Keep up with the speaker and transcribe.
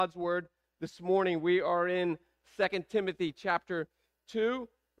God's word this morning. We are in 2 Timothy chapter 2,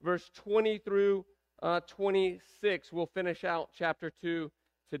 verse 20 through 26. We'll finish out chapter 2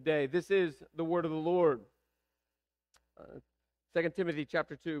 today. This is the word of the Lord. 2 Timothy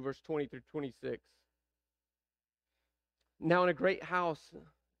chapter 2, verse 20 through 26. Now in a great house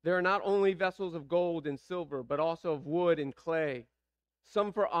there are not only vessels of gold and silver, but also of wood and clay,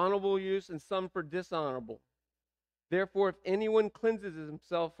 some for honorable use and some for dishonorable. Therefore, if anyone cleanses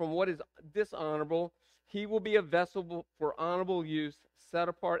himself from what is dishonorable, he will be a vessel for honorable use, set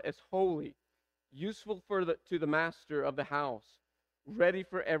apart as holy, useful to the master of the house, ready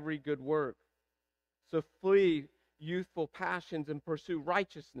for every good work. So flee youthful passions and pursue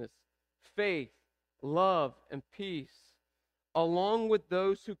righteousness, faith, love, and peace, along with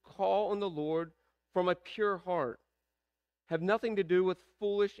those who call on the Lord from a pure heart. Have nothing to do with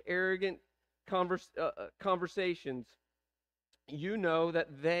foolish, arrogant conversations. You know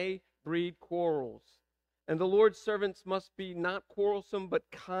that they breed quarrels. And the Lord's servants must be not quarrelsome, but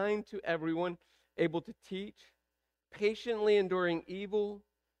kind to everyone, able to teach, patiently enduring evil,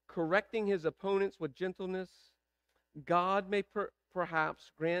 correcting his opponents with gentleness. God may perhaps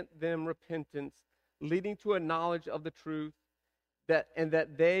grant them repentance, leading to a knowledge of the truth, and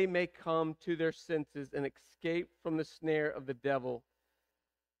that they may come to their senses and escape from the snare of the devil,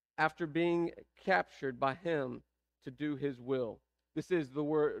 after being captured by him to do his will. This is the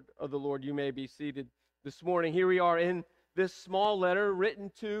word of the Lord. You may be seated this morning. Here we are in this small letter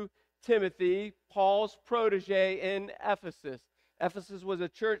written to Timothy, Paul's protege in Ephesus. Ephesus was a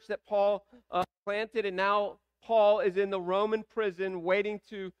church that Paul planted, and now Paul is in the Roman prison waiting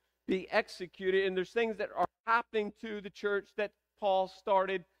to be executed. And there's things that are happening to the church that Paul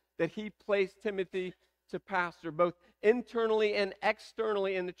started, that he placed Timothy to pastor, both internally and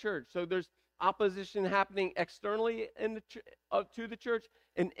externally in the church. So there's opposition happening externally to the church,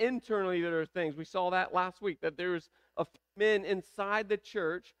 and internally there are things. We saw that last week, that there's men inside the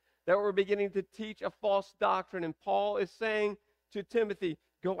church that were beginning to teach a false doctrine, and Paul is saying to Timothy,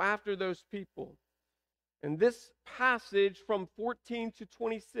 go after those people. And this passage from 14 to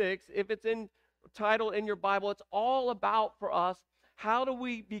 26, if it's in title in your Bible, it's all about for us, how do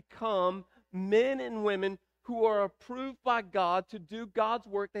we become men and women who are approved by God to do God's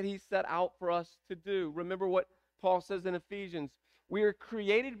work that he set out for us to do. Remember what Paul says in Ephesians. We are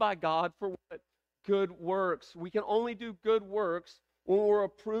created by God for what? Good works. We can only do good works when we're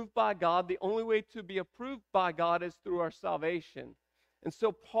approved by God. The only way to be approved by God is through our salvation. And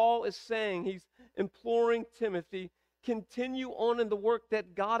so Paul is saying, he's imploring Timothy, continue on in the work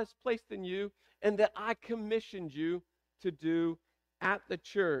that God has placed in you and that I commissioned you to do at the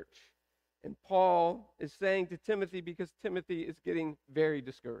church. And Paul is saying to Timothy, because Timothy is getting very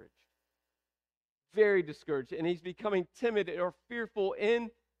discouraged. Very discouraged. And he's becoming timid or fearful in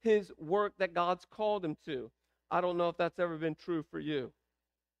his work that God's called him to. I don't know if that's ever been true for you.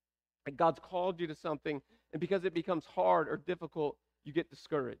 Like God's called you to something, and because it becomes hard or difficult, you get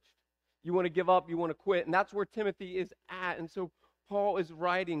discouraged. You want to give up, you want to quit. And that's where Timothy is at. And so Paul is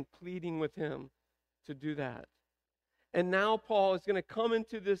writing, pleading with him to do that. And now Paul is going to come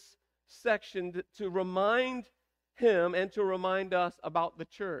into this section to remind him and to remind us about the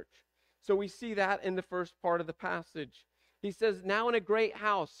church. So we see that in the first part of the passage. He says, now in a great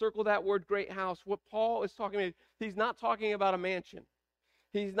house, circle that word great house. What Paul is talking about, he's not talking about a mansion.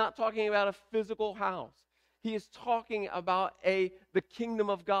 He's not talking about a physical house. He is talking about the kingdom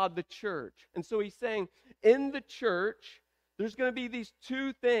of God, the church. And so he's saying, in the church, there's going to be these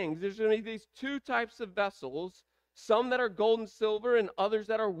two things. There's going to be these two types of vessels, some that are gold and silver and others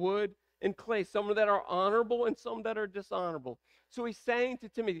that are wood and clay, some that are honorable and some that are dishonorable. So he's saying to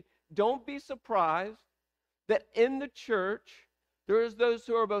Timothy, don't be surprised that in the church, there is those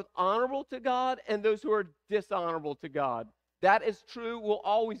who are both honorable to God and those who are dishonorable to God. That is true, will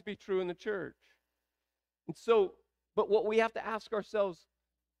always be true in the church. And so, but what we have to ask ourselves,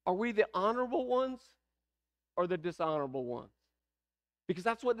 are we the honorable ones or the dishonorable ones? Because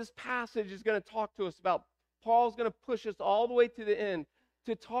that's what this passage is going to talk to us about. Paul's going to push us all the way to the end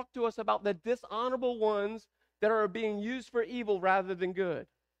to talk to us about the dishonorable ones that are being used for evil rather than good.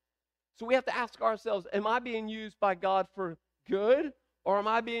 So we have to ask ourselves, am I being used by God for good, or am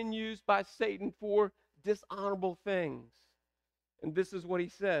I being used by Satan for dishonorable things? And this is what he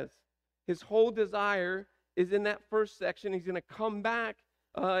says. His whole desire is in that first section. He's going to come back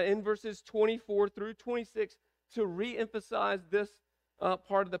in verses 24 through 26 to re-emphasize this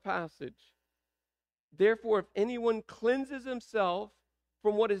part of the passage. Therefore, if anyone cleanses himself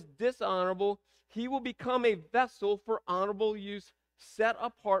from what is dishonorable, he will become a vessel for honorable use, set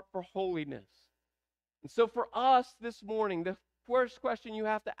apart for holiness. And so for us this morning, the first question you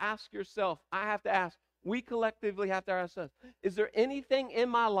have to ask yourself, I have to ask, we collectively have to ask ourselves, is there anything in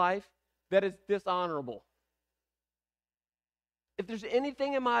my life that is dishonorable? If there's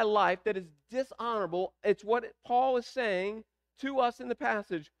anything in my life that is dishonorable, it's what Paul is saying to us in the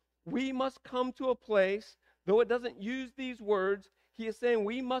passage. We must come to a place, though it doesn't use these words, he is saying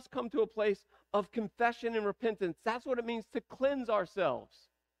we must come to a place of confession and repentance. That's what it means to cleanse ourselves.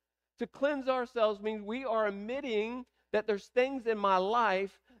 To cleanse ourselves means we are admitting that there's things in my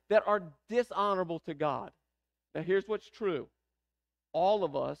life that are dishonorable to God. Now, here's what's true. All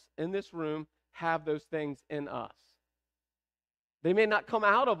of us in this room have those things in us. They may not come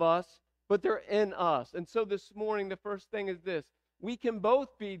out of us, but they're in us. And so this morning, the first thing is this. We can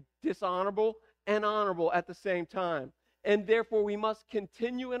both be dishonorable and honorable at the same time. And therefore, we must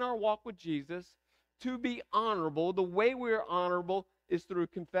continue in our walk with Jesus to be honorable. The way we are honorable is through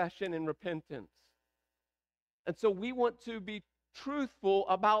confession and repentance. And so we want to be truthful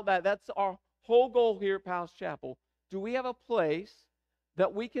about that. That's our whole goal here at Palace Chapel. Do we have a place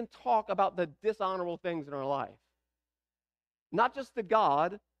that we can talk about the dishonorable things in our life? Not just to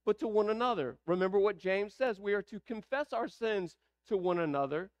God, but to one another. Remember what James says. We are to confess our sins to one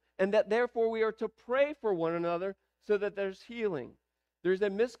another, and that therefore we are to pray for one another so that there's healing. There's a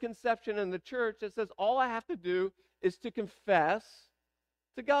misconception in the church that says all I have to do is to confess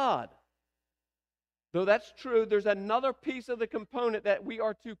to God. Though that's true, there's another piece of the component that we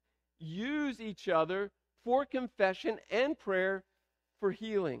are to use each other for confession and prayer for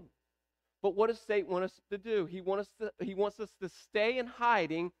healing. But what does Satan want us to do? He wants us to stay in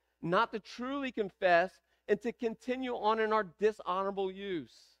hiding, not to truly confess, and to continue on in our dishonorable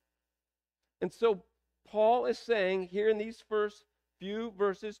use. And so Paul is saying here in these first few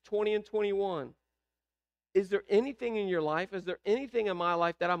verses, 20 and 21, is there anything in your life, is there anything in my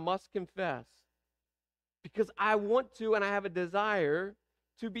life that I must confess? Because I want to, and I have a desire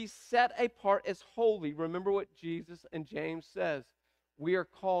to be set apart as holy. Remember what Jesus and James says. We are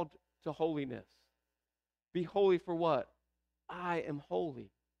called to holiness. Be holy for what? I am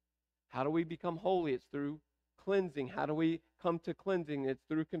holy. How do we become holy? It's through cleansing. How do we come to cleansing? It's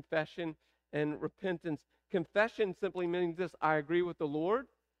through confession and repentance. Confession simply means this: I agree with the Lord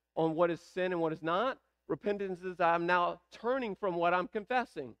on what is sin and what is not. Repentance is I'm now turning from what I'm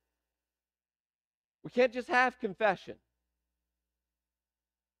confessing. We can't just have confession.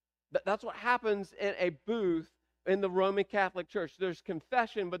 That's what happens in a booth in the Roman Catholic Church. There's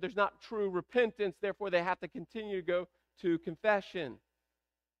confession, but there's not true repentance. Therefore, they have to continue to go to confession.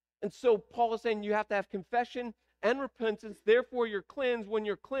 And so Paul is saying you have to have confession and repentance. Therefore, you're cleansed. When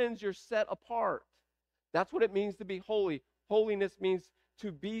you're cleansed, you're set apart. That's what it means to be holy. Holiness means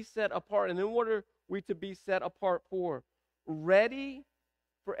to be set apart. And then what are we to be set apart for? Ready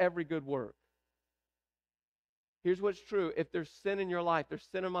for every good work. Here's what's true. If there's sin in your life, there's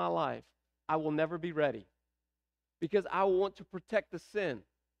sin in my life, I will never be ready. Because I want to protect the sin.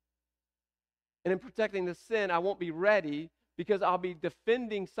 And in protecting the sin, I won't be ready because I'll be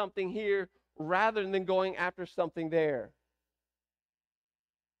defending something here rather than going after something there.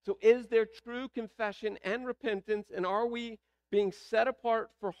 So is there true confession and repentance, and are we being set apart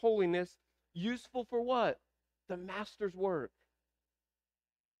for holiness, useful for what? The Master's work.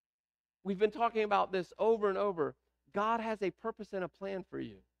 We've been talking about this over and over. God has a purpose and a plan for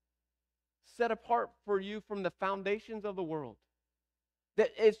you, set apart for you from the foundations of the world,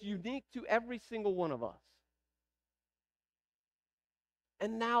 that is unique to every single one of us.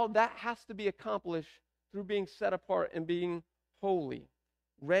 And now that has to be accomplished through being set apart and being holy,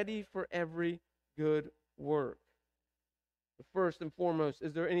 ready for every good work. But first and foremost,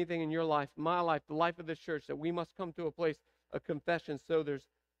 is there anything in your life, my life, the life of this church, that we must come to a place of confession so there's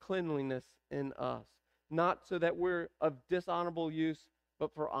cleanliness in us? Not so that we're of dishonorable use,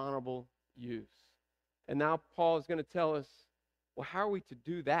 but for honorable use. And now Paul is going to tell us, well, how are we to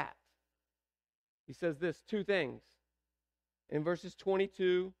do that? He says this, two things. In verses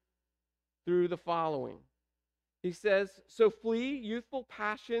 22 through the following. He says, so flee youthful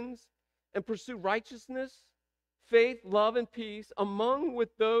passions and pursue righteousness, faith, love, and peace among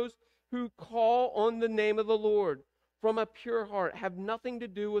with those who call on the name of the Lord from a pure heart. Have nothing to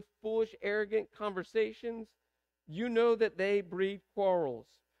do with foolish, arrogant conversations. You know that they breed quarrels.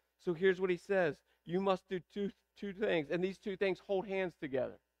 So here's what he says. You must do two things, and these two things hold hands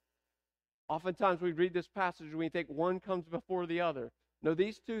together. Oftentimes we read this passage and we think one comes before the other. No,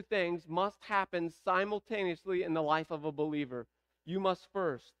 these two things must happen simultaneously in the life of a believer. You must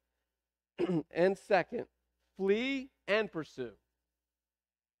first and second flee and pursue.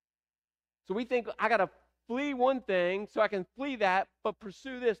 So we think I got to flee one thing so I can flee that, but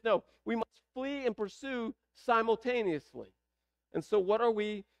pursue this. No, we must flee and pursue simultaneously. And so, what are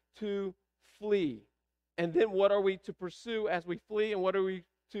we to flee? And then, what are we to pursue as we flee? And what are we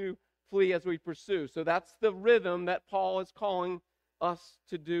to flee as we pursue? So, that's the rhythm that Paul is calling us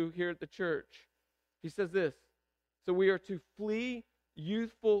to do here at the church. He says this: so we are to flee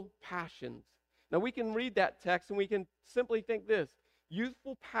youthful passions. Now, we can read that text and we can simply think this: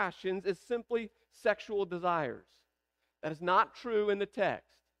 youthful passions is simply sexual desires. That is not true in the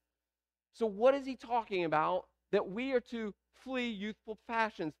text. So what is he talking about? That we are to flee youthful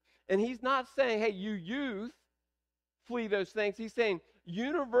passions. And he's not saying, hey, you youth, flee those things. He's saying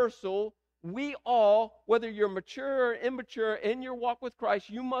universal, we all, whether you're mature or immature in your walk with Christ,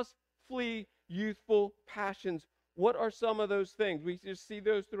 you must flee youthful passions. What are some of those things? We just see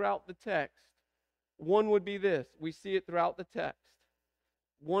those throughout the text. One would be this. We see it throughout the text.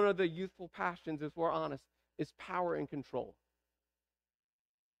 One of the youthful passions, if we're honest, is power and control.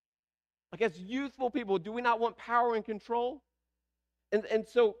 Like, as youthful people, do we not want power and control? And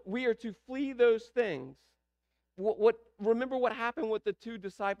so we are to flee those things. Remember what happened with the two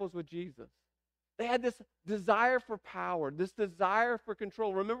disciples with Jesus. They had this desire for power, this desire for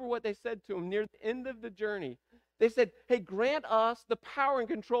control. Remember what they said to him near the end of the journey. They said, hey, grant us the power and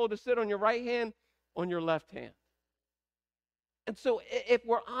control to sit on your right hand, on your left hand. And so if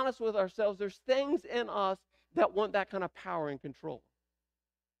we're honest with ourselves, there's things in us that want that kind of power and control.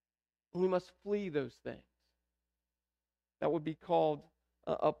 And we must flee those things. That would be called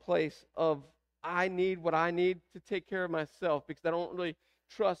a place of, I need what I need to take care of myself because I don't really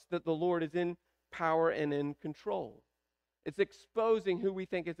trust that the Lord is in power and in control. It's exposing who we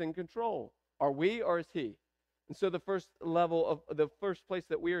think is in control. Are we, or is he? And so the first place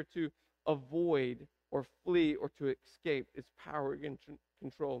that we are to avoid or flee or to escape is power and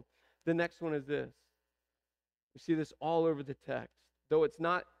control. The next one is this. We see this all over the text. Though it's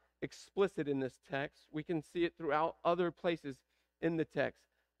not explicit in this text, we can see it throughout other places in the text.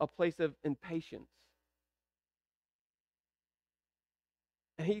 A place of impatience.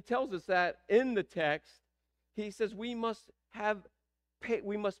 And he tells us that in the text. He says we must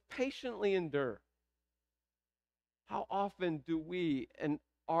patiently endure. How often do we, and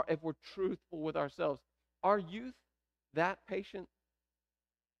if we're truthful with ourselves, are youth that patient?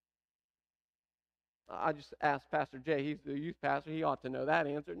 I just asked Pastor Jay, he's the youth pastor, he ought to know that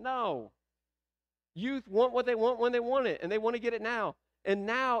answer. No. Youth want what they want when they want it, and they want to get it now. And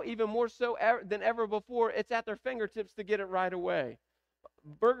now, even more so than ever before, it's at their fingertips to get it right away.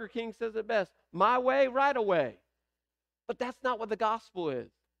 Burger King says it best, my way, right away. But that's not what the gospel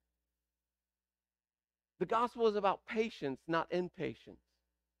is. The gospel is about patience, not impatience.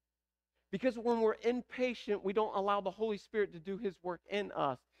 Because when we're impatient, we don't allow the Holy Spirit to do his work in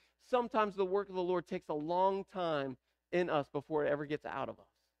us. Sometimes the work of the Lord takes a long time in us before it ever gets out of us.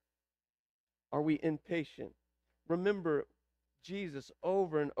 Are we impatient? Remember Jesus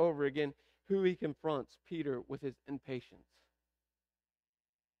over and over again, who he confronts Peter with his impatience.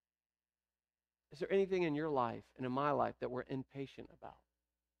 Is there anything in your life and in my life that we're impatient about?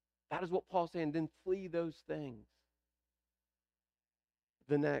 That is what Paul's saying. Then flee those things.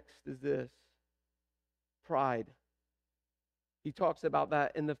 The next is this: pride. He talks about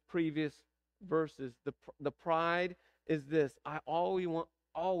that in the previous verses. The pride is this: I always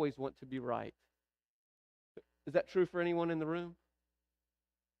want to be right. Is that true for anyone in the room?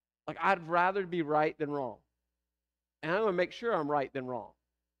 Like, I'd rather be right than wrong. And I'm going to make sure I'm right than wrong.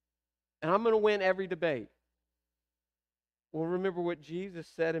 And I'm going to win every debate. Well, remember what Jesus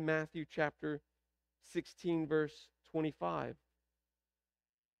said in Matthew chapter 16, verse 25.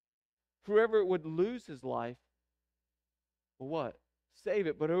 Whoever would lose his life will what? Save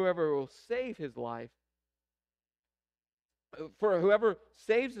it. But whoever will save his life, for whoever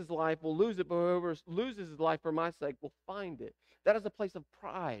saves his life will lose it, but whoever loses his life for my sake will find it. That is a place of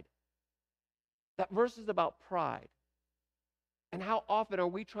pride. That verse is about pride. And how often are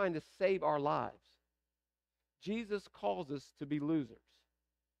we trying to save our lives? Jesus calls us to be losers.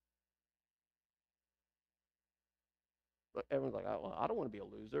 But everyone's like, well, I don't want to be a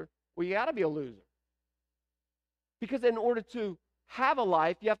loser. Well, you got to be a loser. Because in order to have a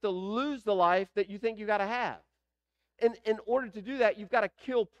life, you have to lose the life that you think you got to have. And in order to do that, you've got to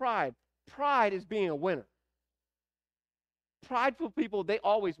kill pride. Pride is being a winner. Prideful people, they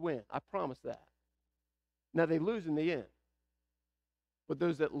always win. I promise that. Now, they lose in the end. But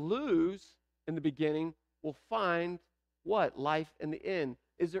those that lose in the beginning will find what? Life in the end.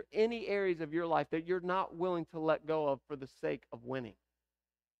 Is there any areas of your life that you're not willing to let go of for the sake of winning?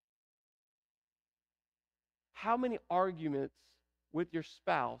 How many arguments with your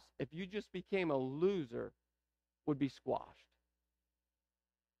spouse, if you just became a loser, would be squashed?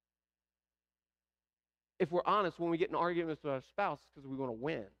 if we're honest, when we get in arguments with our spouse, it's because we want to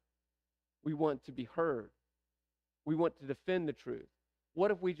win. We want to be heard. We want to defend the truth. What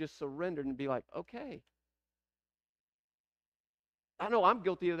if we just surrendered and be like, okay, I know I'm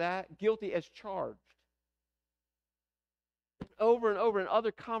guilty of that, guilty as charged. Over and over in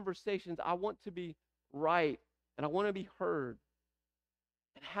other conversations, I want to be right and I want to be heard.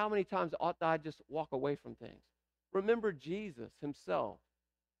 And how many times ought I just walk away from things? Remember Jesus himself.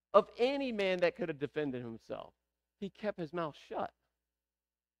 Of any man that could have defended himself, he kept his mouth shut.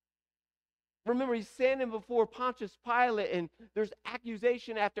 Remember, he's standing before Pontius Pilate, and there's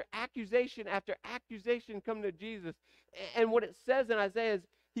accusation after accusation after accusation coming to Jesus. And what it says in Isaiah is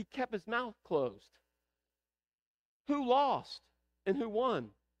he kept his mouth closed. Who lost and who won?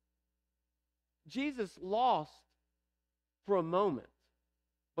 Jesus lost for a moment,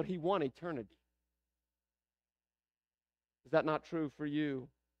 but he won eternity. Is that not true for you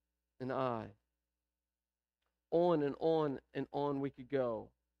and I? On and on and on we could go.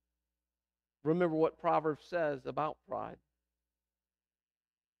 Remember what Proverbs says about pride.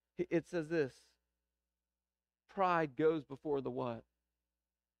 It says this: pride goes before the what?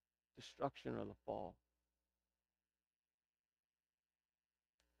 Destruction or the fall.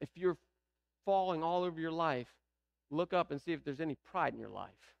 If you're falling all over your life, look up and see if there's any pride in your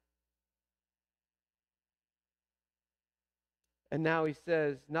life. And now he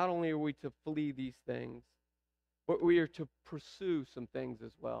says, not only are we to flee these things, but we are to pursue some things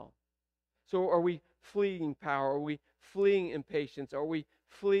as well. So are we fleeing power? Are we fleeing impatience? Are we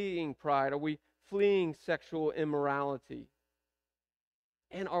fleeing pride? Are we fleeing sexual immorality?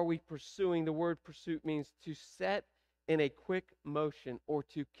 And are we pursuing? The word pursuit means to set in a quick motion or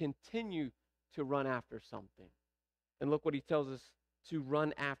to continue to run after something. And look what he tells us to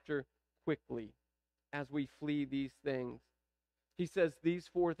run after quickly as we flee these things. He says these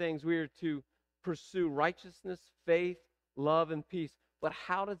four things we are to pursue: righteousness, faith, love, and peace. But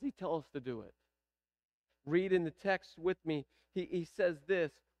how does he tell us to do it? Read in the text with me. He says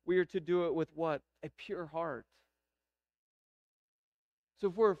this: we are to do it with what? A pure heart. So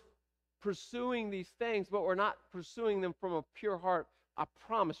if we're pursuing these things, but we're not pursuing them from a pure heart, I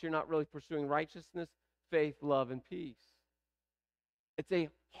promise you're not really pursuing righteousness, faith, love, and peace. It's a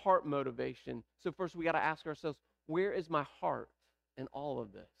heart motivation. So first we got to ask ourselves, where is my heart in all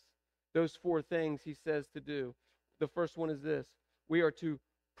of this? Those four things he says to do. The first one is this: we are to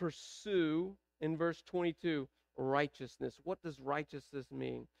pursue, in verse 22, righteousness. What does righteousness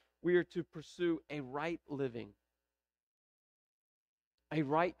mean? We are to pursue a right living, a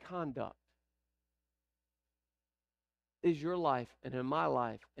right conduct. Is your life and in my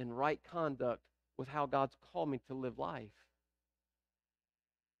life in right conduct with how God's called me to live life?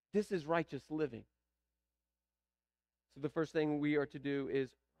 This is righteous living. So the first thing we are to do is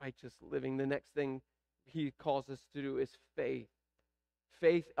righteous living. The next thing he calls us to do is faith.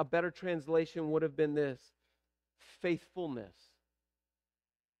 Faith, a better translation would have been this: faithfulness.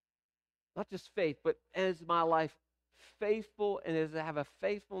 Not just faith, but is my life faithful, and does it have a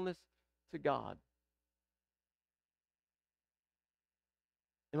faithfulness to God?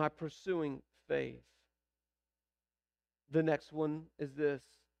 Am I pursuing faith? The next one is this: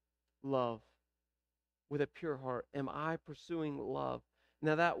 love. With a pure heart, am I pursuing love?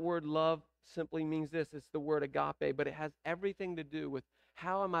 Now that word love simply means this: it's the word agape, but it has everything to do with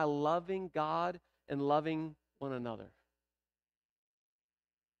how am I loving God and loving one another.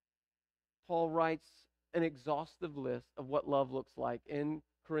 Paul writes an exhaustive list of what love looks like in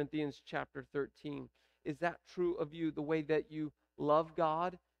Corinthians chapter 13. Is that true of you, the way that you love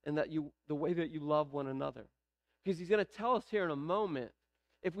God and the way that you love one another? Because he's going to tell us here in a moment,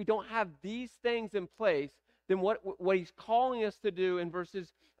 if we don't have these things in place, then what he's calling us to do in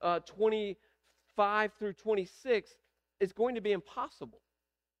verses 25 through 26 is going to be impossible.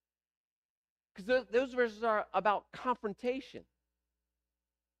 Because those verses are about confrontation.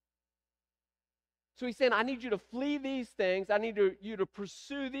 So he's saying, I need you to flee these things. I need you to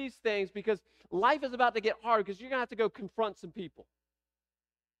pursue these things, because life is about to get hard, because you're going to have to go confront some people.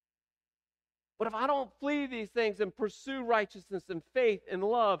 But if I don't flee these things and pursue righteousness and faith and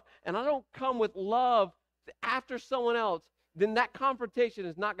love, and I don't come with love after someone else, then that confrontation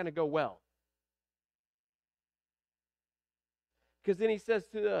is not going to go well. Because then he says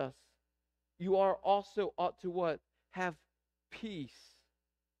to us, you are also ought to what? Have peace.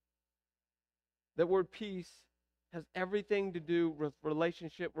 That word peace has everything to do with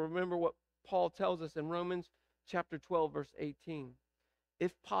relationship. Remember what Paul tells us in Romans chapter 12, verse 18.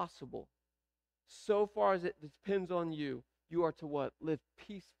 If possible, so far as it depends on you, you are to what? Live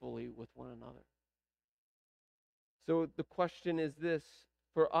peacefully with one another. So the question is this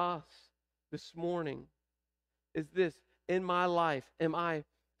for us this morning: is this: in my life, am I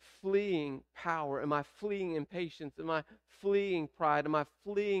fleeing power? Am I fleeing impatience? Am I fleeing pride? Am I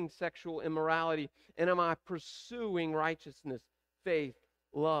fleeing sexual immorality? And am I pursuing righteousness, faith,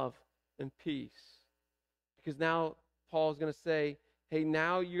 love, and peace? Because now Paul's going to say, hey,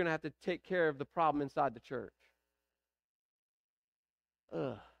 now you're going to have to take care of the problem inside the church.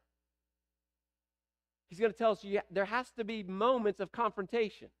 Ugh. He's going to tell us there has to be moments of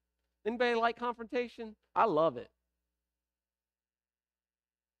confrontation. Anybody like confrontation? I love it.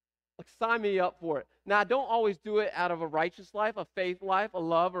 Like, sign me up for it. Now, I don't always do it out of a righteous life, a faith life, a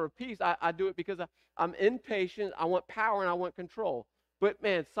love, or a peace. I do it because I'm impatient, I want power, and I want control. But,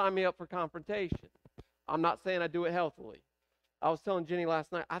 man, sign me up for confrontation. I'm not saying I do it healthily. I was telling Jenny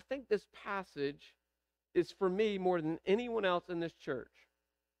last night, I think this passage is for me more than anyone else in this church.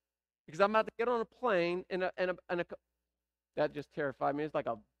 Because I'm about to get on a plane, and that just terrified me. It's like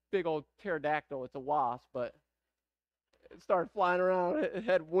a big old pterodactyl. It's a wasp, but it started flying around. It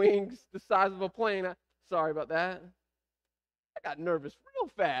had wings the size of a plane. Sorry about that. I got nervous real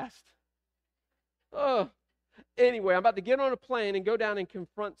fast. Oh. Anyway, I'm about to get on a plane and go down and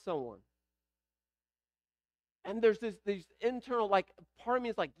confront someone. And there's these internal, like, part of me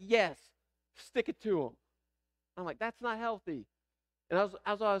is like, yes, stick it to them. I'm like, that's not healthy. And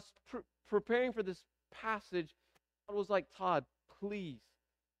as I was preparing for this passage, I was like, Todd, please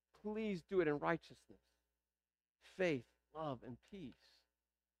do it in righteousness, faith, love, and peace,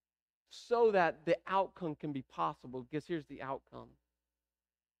 so that the outcome can be possible. Because here's the outcome.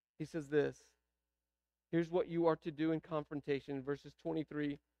 He says this. Here's what you are to do in confrontation, verses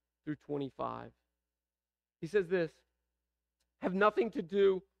 23 through 25. He says this: have nothing to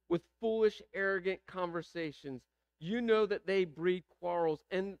do with foolish, arrogant conversations. You know that they breed quarrels,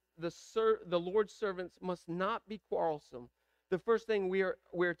 and the Lord's servants must not be quarrelsome. The first thing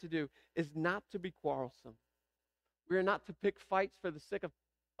we're to do is not to be quarrelsome. We are not to pick fights for the sake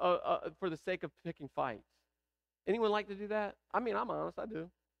of picking fights. Anyone like to do that? I mean, I'm honest, I do.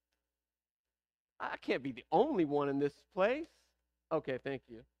 I can't be the only one in this place. Okay, thank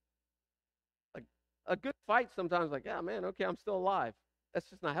you. Like, a good fight sometimes, like, yeah, man, okay, I'm still alive. That's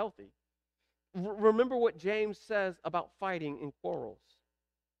just not healthy. Remember what James says about fighting and quarrels.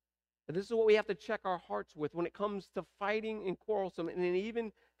 And this is what we have to check our hearts with when it comes to fighting and quarrelsome and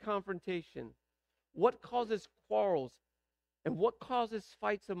even confrontation. What causes quarrels and what causes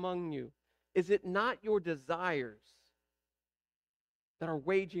fights among you? Is it not your desires that are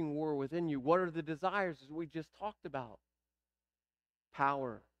waging war within you? What are the desires as we just talked about?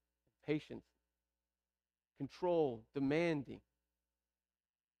 Power, patience, control, demanding.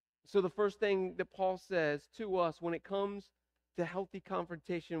 So the first thing that Paul says to us when it comes to healthy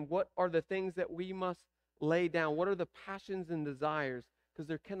confrontation, what are the things that we must lay down? What are the passions and desires? Because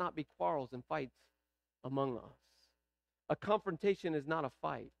there cannot be quarrels and fights among us. A confrontation is not a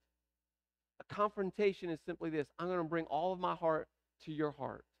fight. A confrontation is simply this: I'm going to bring all of my heart to your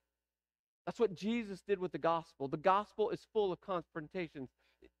heart. That's what Jesus did with the gospel. The gospel is full of confrontations.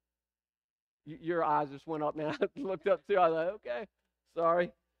 Your eyes just went up, man. I looked up too. I was like, okay,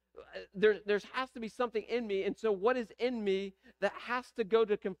 sorry. There has to be something in me, and so what is in me that has to go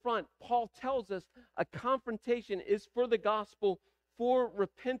to confront? Paul tells us a confrontation is for the gospel, for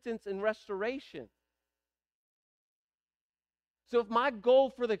repentance and restoration. So if my goal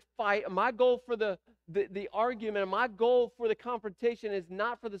for the fight, my goal for the argument, my goal for the confrontation is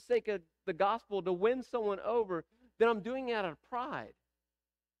not for the sake of the gospel to win someone over, then I'm doing it out of pride.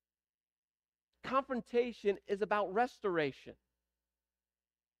 Confrontation is about restoration.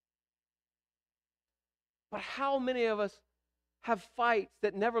 But how many of us have fights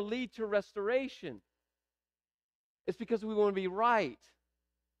that never lead to restoration? It's because we want to be right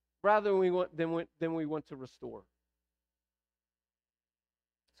rather than we want to restore.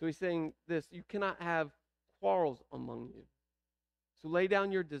 So he's saying this: you cannot have quarrels among you. So lay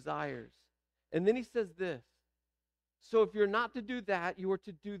down your desires. And then he says this: so if you're not to do that, you are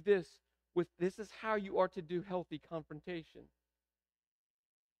to do this. This is how you are to do healthy confrontation.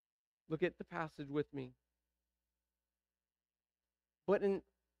 Look at the passage with me. But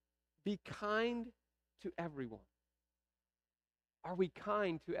be kind to everyone. Are we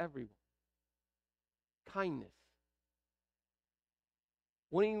kind to everyone? Kindness.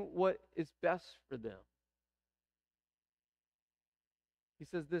 Wanting what is best for them. He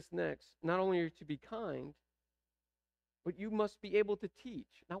says this next: not only are you to be kind, but you must be able to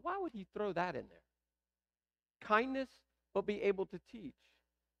teach. Now, why would he throw that in there? Kindness, but be able to teach.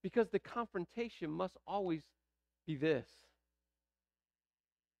 Because the confrontation must always be this.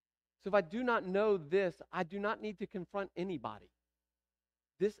 So if I do not know this, I do not need to confront anybody.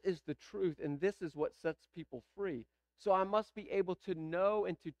 This is the truth, and this is what sets people free. So I must be able to know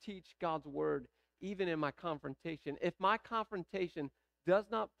and to teach God's word even in my confrontation. If my confrontation does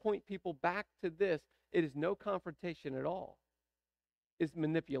not point people back to this, it is no confrontation at all. It's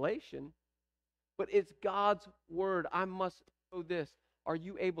manipulation, but it's God's word. I must know this. Are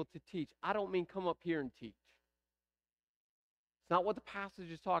you able to teach? I don't mean come up here and teach. It's not what the passage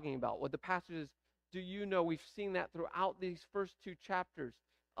is talking about. What the passage is, do you know, we've seen that throughout these first 2 chapters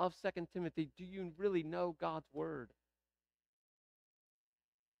of 2 Timothy. Do you really know God's word?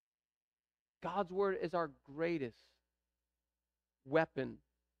 God's word is our greatest weapon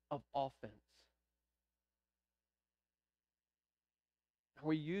of offense. Are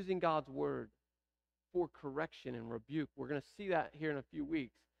we using God's word for correction and rebuke? We're going to see that here in a few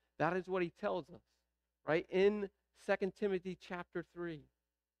weeks. That is what he tells us, right? In 2 Timothy chapter 3.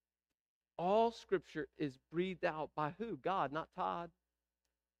 All scripture is breathed out by who? God, not Todd.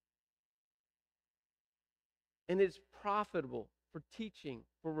 And it's profitable for teaching,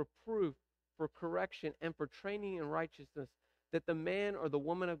 for reproof, for correction, and for training in righteousness, that the man or the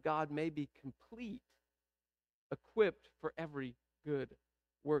woman of God may be complete, equipped for every good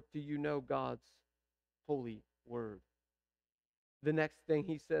work. Do you know God's holy word? The next thing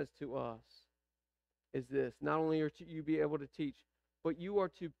he says to us is this: not only are you be able to teach, but you are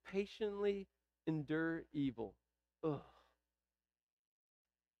to patiently endure evil. Ugh.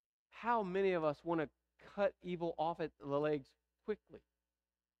 How many of us want to cut evil off at the legs quickly?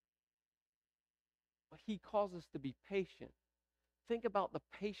 But he calls us to be patient. Think about the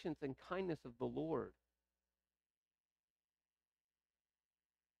patience and kindness of the Lord.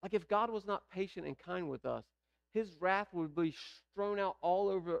 Like if God was not patient and kind with us, his wrath would be thrown out all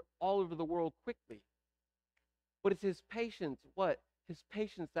over the world quickly. But it's his patience, what? His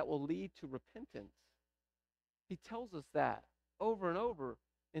patience that will lead to repentance. He tells us that over and over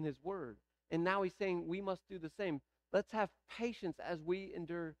in his word. And now he's saying we must do the same. Let's have patience as we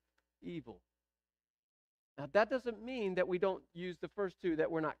endure evil. Now, that doesn't mean that we don't use the first 2, that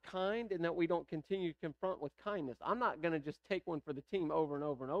we're not kind and that we don't continue to confront with kindness. I'm not going to just take one for the team over and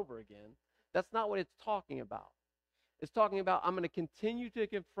over and over again. That's not what it's talking about. It's talking about I'm going to continue to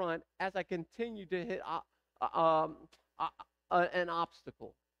confront as I continue to hit an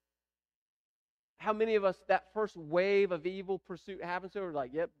obstacle. How many of us, that first wave of evil pursuit happens to, we're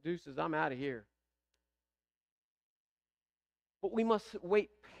like, yep, deuces, I'm out of here. But we must wait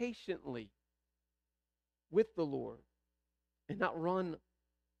patiently with the Lord and not run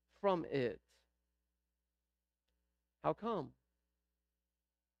from it. How come?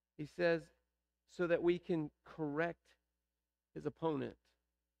 He says, so that we can correct his opponent.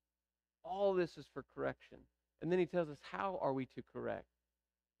 All this is for correction. And then he tells us, how are we to correct?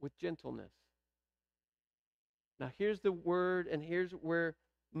 With gentleness. Now here's the word, and here's where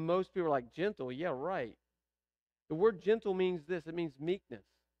most people are like, gentle? Yeah, right. The word gentle means this. It means meekness.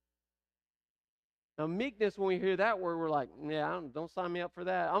 Now, meekness, when we hear that word, we're like, yeah, don't sign me up for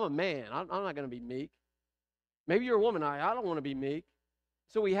that. I'm a man. I'm not going to be meek. Maybe you're a woman. I don't want to be meek.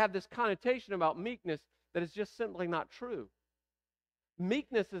 So we have this connotation about meekness that is just simply not true.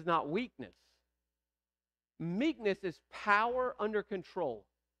 Meekness is not weakness. Meekness is power under control.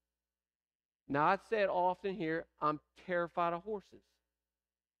 Now, I'd say it often here, I'm terrified of horses.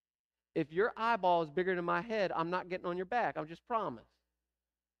 If your eyeball is bigger than my head, I'm not getting on your back. I'm just promised.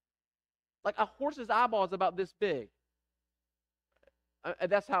 Like a horse's eyeball is about this big.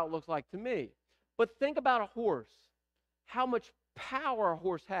 That's how it looks like to me. But think about a horse. How much power a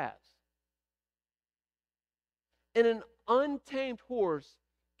horse has. And an untamed horse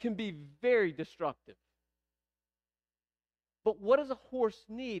can be very destructive. But what does a horse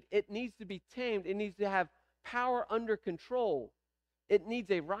need? It needs to be tamed. It needs to have power under control. It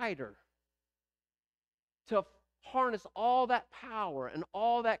needs a rider to harness all that power and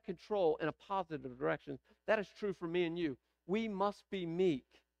all that control in a positive direction. That is true for me and you. We must be meek.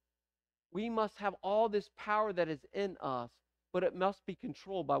 We must have all this power that is in us, but it must be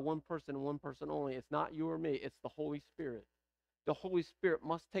controlled by one person and one person only. It's not you or me. It's the Holy Spirit. The Holy Spirit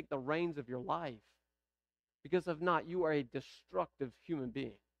must take the reins of your life, because if not, you are a destructive human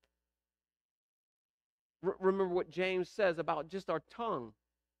being. Remember what James says about just our tongue.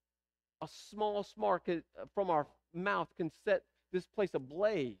 A small spark from our mouth can set this place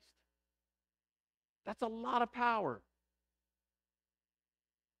ablaze. That's a lot of power.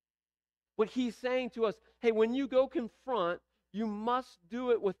 What he's saying to us, hey, when you go confront, you must do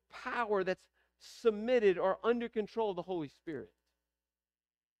it with power that's submitted or under control of the Holy Spirit.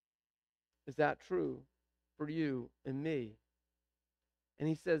 Is that true for you and me? And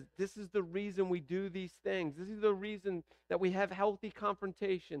he says, this is the reason we do these things. This is the reason that we have healthy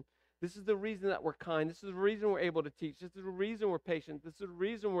confrontation. This is the reason that we're kind. This is the reason we're able to teach. This is the reason we're patient. This is the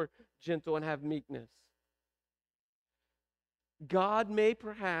reason we're gentle and have meekness. God may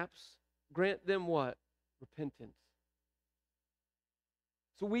perhaps grant them what? Repentance.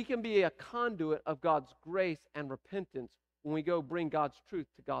 So we can be a conduit of God's grace and repentance when we go bring God's truth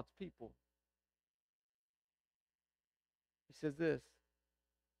to God's people. He says this,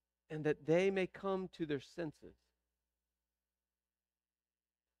 and that they may come to their senses.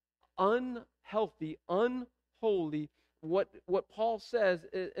 Unhealthy, unholy, what Paul says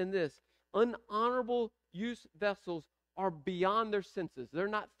in this, unhonorable use vessels are beyond their senses. They're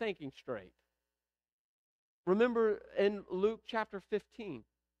not thinking straight. Remember in Luke chapter 15,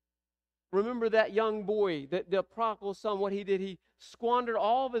 remember that young boy, the prodigal son, what he did? He squandered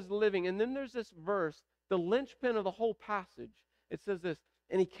all of his living. And then there's this verse, the linchpin of the whole passage. It says this,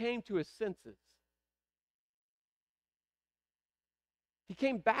 and he came to his senses. He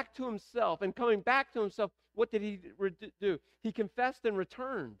came back to himself, and coming back to himself, what did he do? He confessed and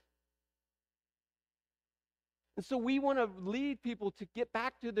returned. And so we want to lead people to get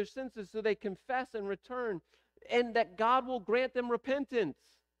back to their senses so they confess and return, and that God will grant them repentance.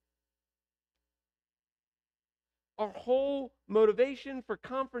 Our whole motivation for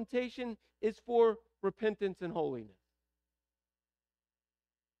confrontation is for repentance and holiness.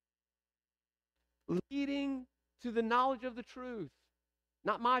 Leading to the knowledge of the truth.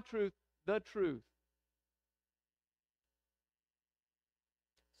 Not my truth, the truth.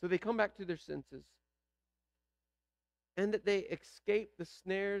 So they come back to their senses. And that they escape the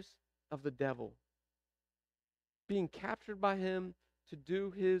snares of the devil. Being captured by him to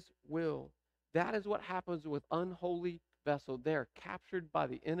do his will. That is what happens with unholy vessels. They are captured by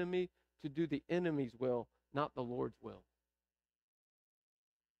the enemy to do the enemy's will, not the Lord's will.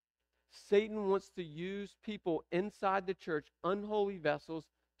 Satan wants to use people inside the church, unholy vessels,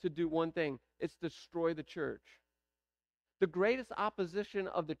 to do one thing. It's destroy the church. The greatest opposition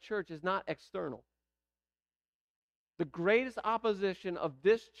of the church is not external. The greatest opposition of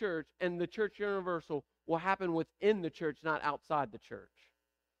this church and the church universal will happen within the church, not outside the church.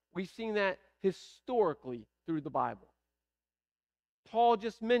 We've seen that historically through the Bible. Paul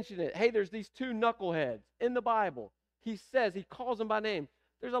just mentioned it. Hey, there's these two knuckleheads in the Bible. He says, he calls them by name.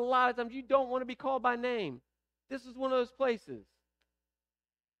 There's a lot of times you don't want to be called by name. This is one of those places.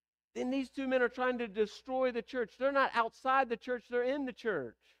 Then these two men are trying to destroy the church. They're not outside the church, they're in the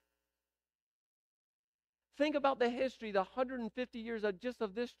church. Think about the history, the 150 years of just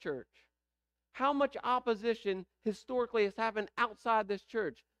of this church. How much opposition historically has happened outside this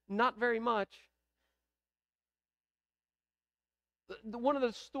church? Not very much. One of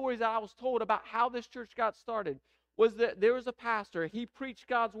the stories that I was told about how this church got started was that there was a pastor. He preached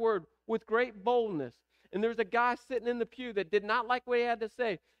God's word with great boldness. And there was a guy sitting in the pew that did not like what he had to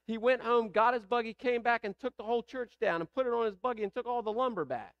say. He went home, got his buggy, came back, and took the whole church down and put it on his buggy and took all the lumber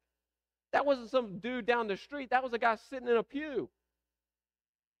back. That wasn't some dude down the street. That was a guy sitting in a pew.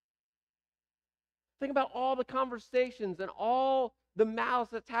 Think about all the conversations and all the malice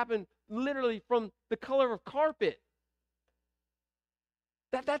that's happened literally from the color of carpet.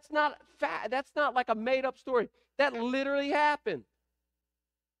 That's not like a made-up story. That literally happened.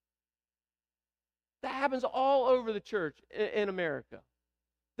 That happens all over the church in America.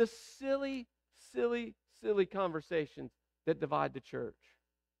 The silly, silly, silly conversations that divide the church.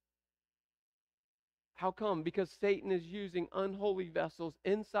 How come? Because Satan is using unholy vessels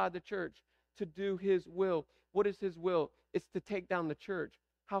inside the church to do his will. What is his will? It's to take down the church.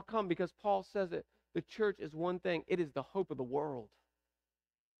 How come? Because Paul says it. The church is one thing. It is the hope of the world.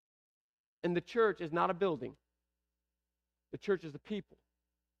 And the church is not a building. The church is the people.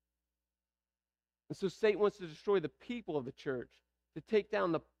 And so Satan wants to destroy the people of the church to take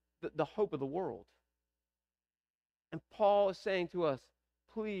down the hope of the world. And Paul is saying to us,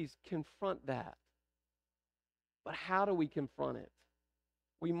 please confront that. But how do we confront it?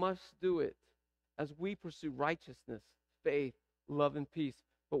 We must do it as we pursue righteousness, faith, love, and peace.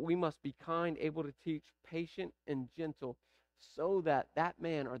 But we must be kind, able to teach, patient, and gentle, so that that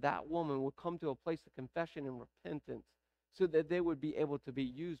man or that woman will come to a place of confession and repentance, so that they would be able to be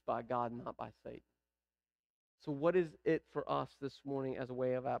used by God, not by Satan. So what is it for us this morning as a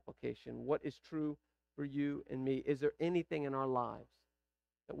way of application? What is true for you and me? Is there anything in our lives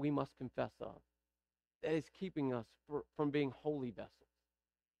that we must confess of that is keeping us from being holy vessels?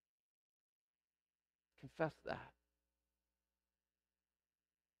 Confess that.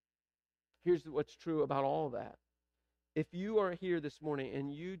 Here's what's true about all that. If you are here this morning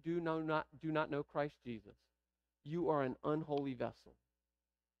and you do not know Christ Jesus, you are an unholy vessel.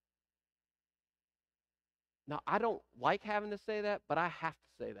 Now, I don't like having to say that, but I have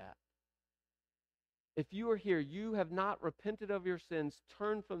to say that. If you are here, you have not repented of your sins,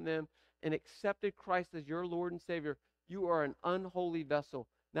 turned from them, and accepted Christ as your Lord and Savior, you are an unholy vessel.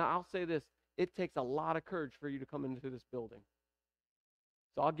 Now, I'll say this. It takes a lot of courage for you to come into this building.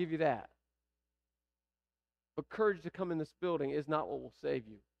 So I'll give you that. But courage to come in this building is not what will save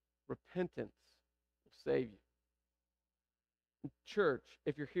you. Repentance will save you. Church,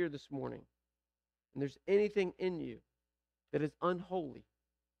 if you're here this morning, and there's anything in you that is unholy,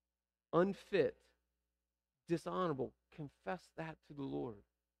 unfit, dishonorable, confess that to the Lord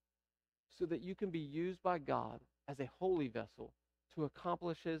so that you can be used by God as a holy vessel to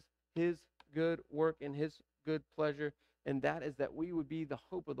accomplish his good work and his good pleasure, and that is that we would be the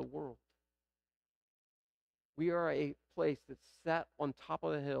hope of the world. We are a place that's set on top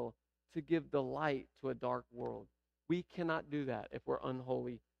of the hill to give the light to a dark world. We cannot do that if we're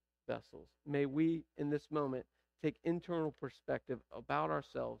unholy vessels. May we, in this moment, take internal perspective about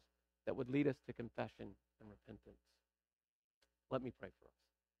ourselves that would lead us to confession and repentance. Let me pray for us.